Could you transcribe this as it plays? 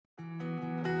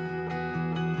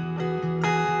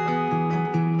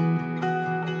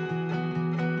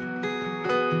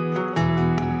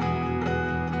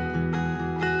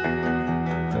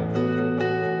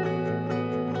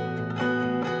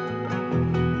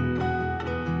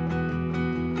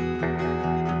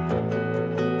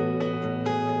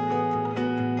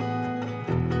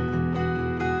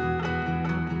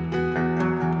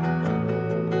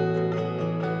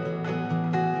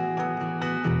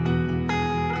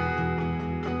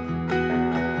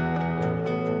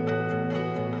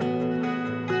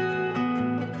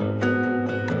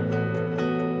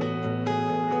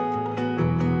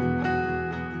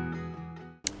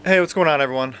Hey, what's going on,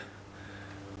 everyone?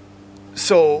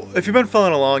 So if you've been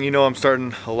following along, you know I'm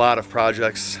starting a lot of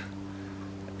projects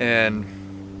and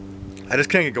I just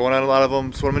can't get going on a lot of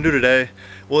them. So what I'm gonna do today,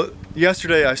 well,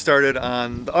 yesterday I started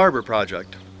on the arbor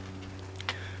project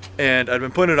and I'd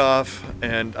been putting it off,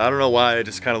 and I don't know why, I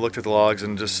just kind of looked at the logs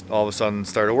and just all of a sudden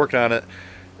started working on it,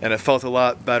 and it felt a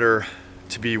lot better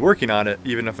to be working on it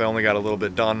even if I only got a little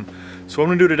bit done. So what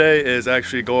I'm gonna do today is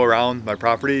actually go around my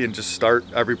property and just start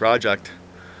every project.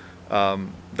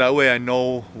 That way I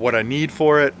know what I need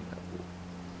for it,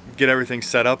 get everything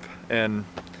set up, and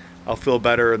I'll feel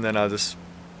better, and then I'll just...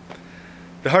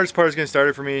 The hardest part is getting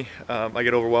started for me. I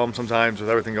get overwhelmed sometimes with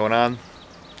everything going on,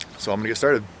 so I'm gonna get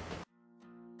started.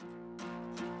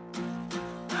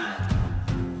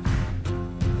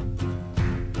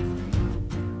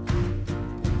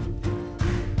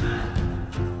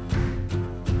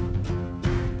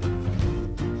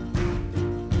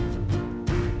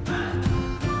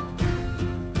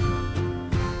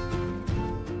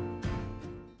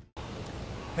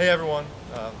 Hey everyone,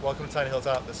 welcome to Tiny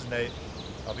Hilltop. This is Nate.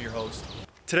 I'll be your host.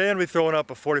 Today I'm going to be throwing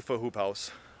up a 40-foot hoop house.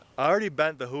 I already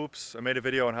bent the hoops. I made a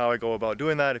video on how I go about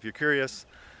doing that if you're curious.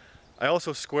 I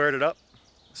also squared it up.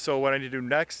 So what I need to do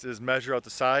next is measure out the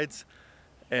sides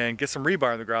and get some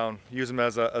rebar in the ground, use them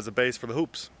as a base for the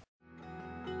hoops.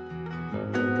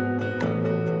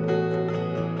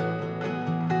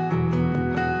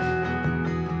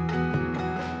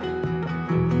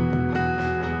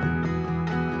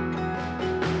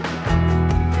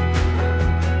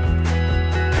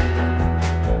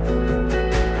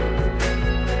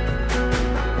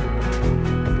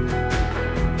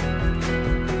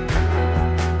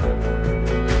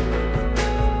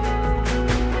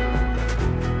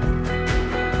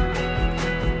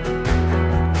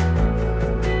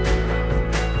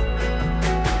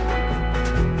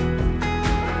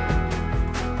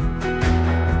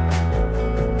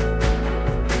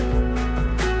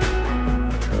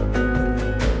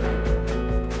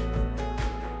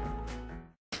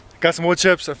 Got some wood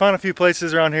chips. I found a few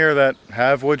places around here that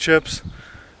have wood chips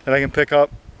that I can pick up.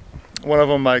 One of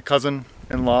them my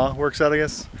cousin-in-law works at, I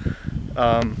guess.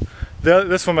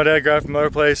 This one my dad grabbed from another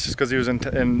place just because he was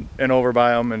in over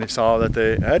by them and he saw that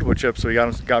they had wood chips, so he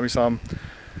got me some.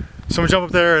 So I'm gonna jump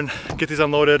up there and get these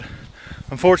unloaded.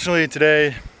 Unfortunately,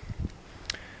 today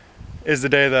is the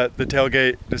day that the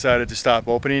tailgate decided to stop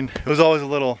opening. It was always a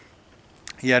little,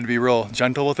 you had to be real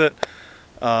gentle with it,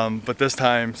 but this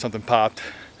time something popped.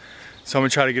 So I'm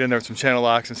gonna try to get in there with some channel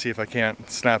locks and see if I can't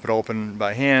snap it open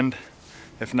by hand.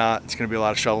 If not, it's gonna be a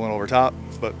lot of shoveling over top,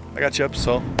 but I got chips,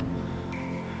 so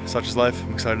such is life.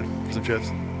 I'm excited for some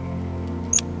chips.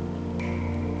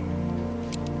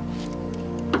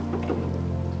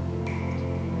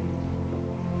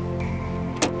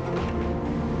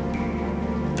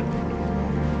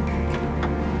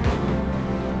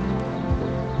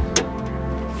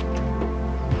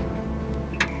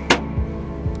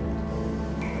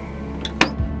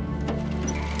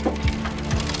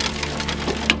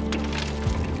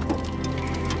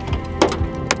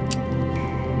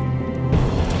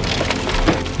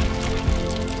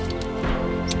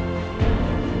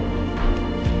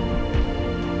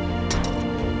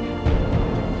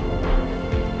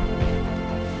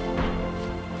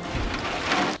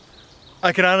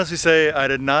 I can honestly say I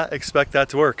did not expect that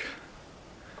to work,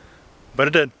 but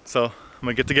it did, so I'm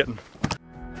gonna get to getting.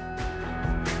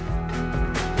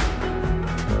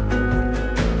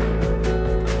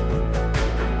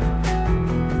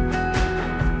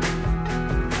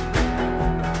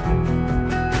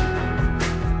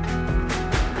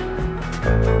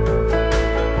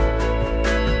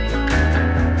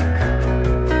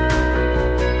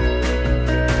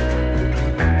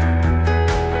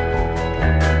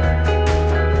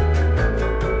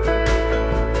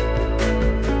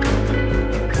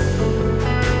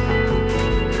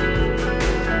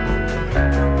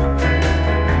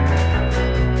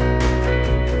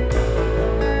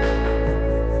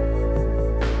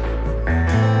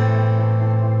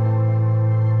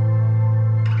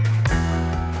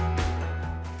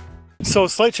 So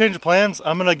slight change of plans.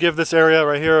 I'm gonna give this area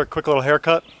right here a quick little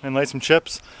haircut and lay some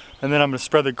chips, and then I'm gonna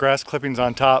spread the grass clippings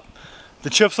on top. The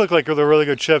chips look like they're really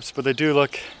good chips, but they do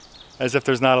look as if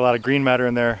there's not a lot of green matter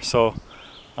in there, so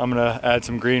I'm gonna add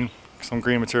some green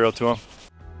material to them.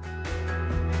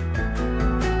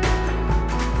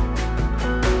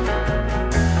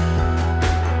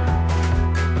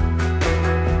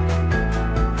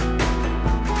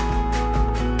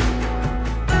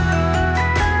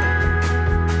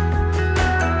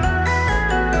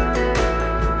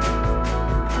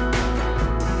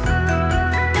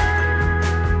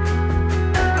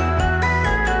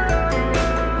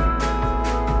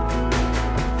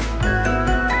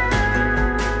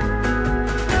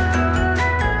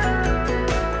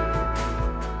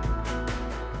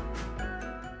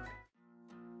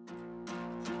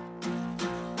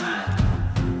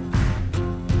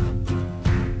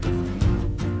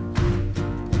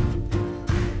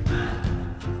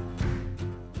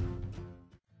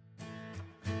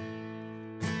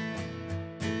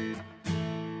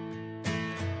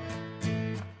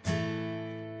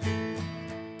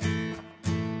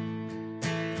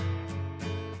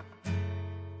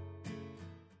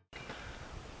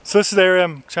 So this is the area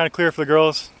I'm trying to clear for the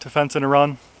girls to fence in and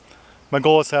run. My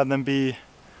goal is to have them be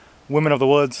women of the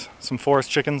woods, some forest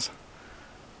chickens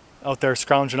out there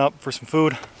scrounging up for some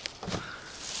food.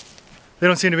 They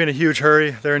don't seem to be in a huge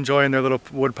hurry. They're enjoying their little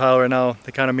wood pile right now.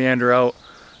 They kind of meander out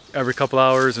every couple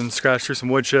hours and scratch through some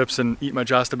wood chips and eat my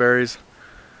josta berries.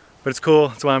 But it's cool,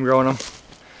 that's why I'm growing them.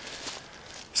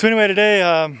 So anyway, today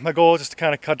my goal is just to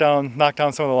kind of knock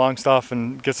down some of the long stuff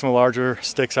and get some larger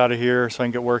sticks out of here so I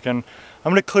can get working.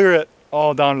 I'm gonna clear it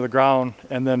all down to the ground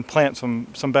and then plant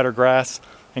some better grass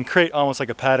and create almost like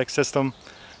a paddock system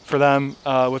for them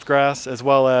with grass, as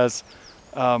well as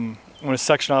I'm gonna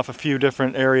section off a few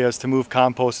different areas to move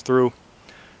compost through.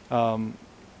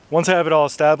 Once I have it all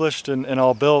established and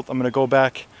all built, I'm gonna go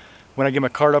back, when I get my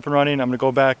cart up and running, I'm gonna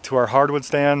go back to our hardwood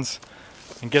stands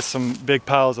and get some big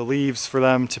piles of leaves for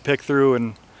them to pick through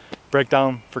and break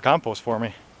down for compost for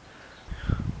me.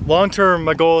 Long term,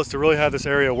 my goal is to really have this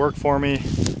area work for me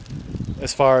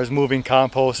as far as moving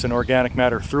compost and organic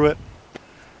matter through it.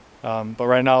 But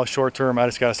right now, short term, I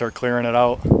just gotta start clearing it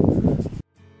out.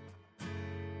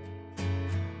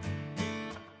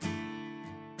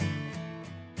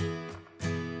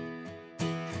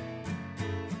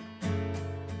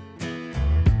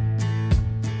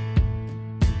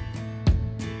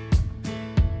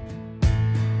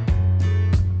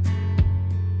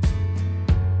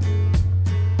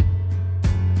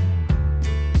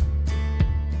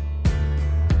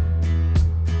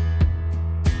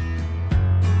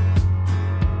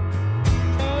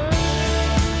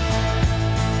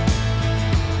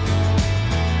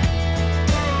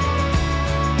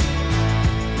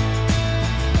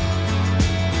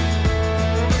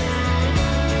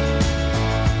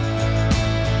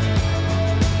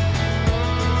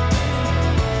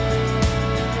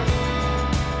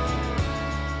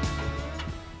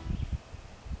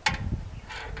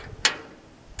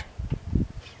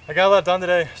 I got a lot done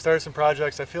today, started some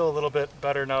projects. I feel a little bit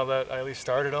better now that I at least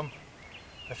started them.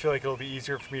 I feel like it'll be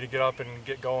easier for me to get up and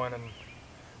get going and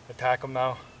attack them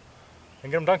now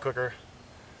and get them done quicker.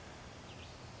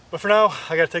 But for now,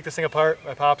 I gotta take this thing apart.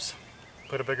 My pops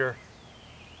put a bigger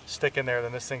stick in there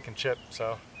than this thing can chip,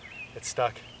 so it's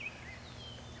stuck.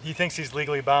 He thinks he's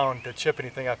legally bound to chip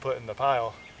anything I put in the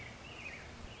pile,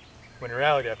 when in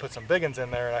reality I put some big ones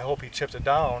in there and I hope he chips it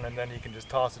down and then he can just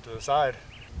toss it to the side.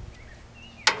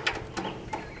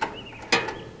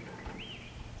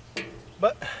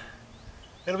 But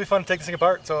it'll be fun to take this thing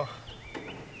apart, so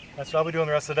that's what I'll be doing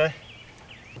the rest of the day.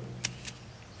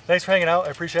 Thanks for hanging out,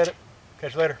 I appreciate it.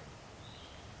 Catch you later.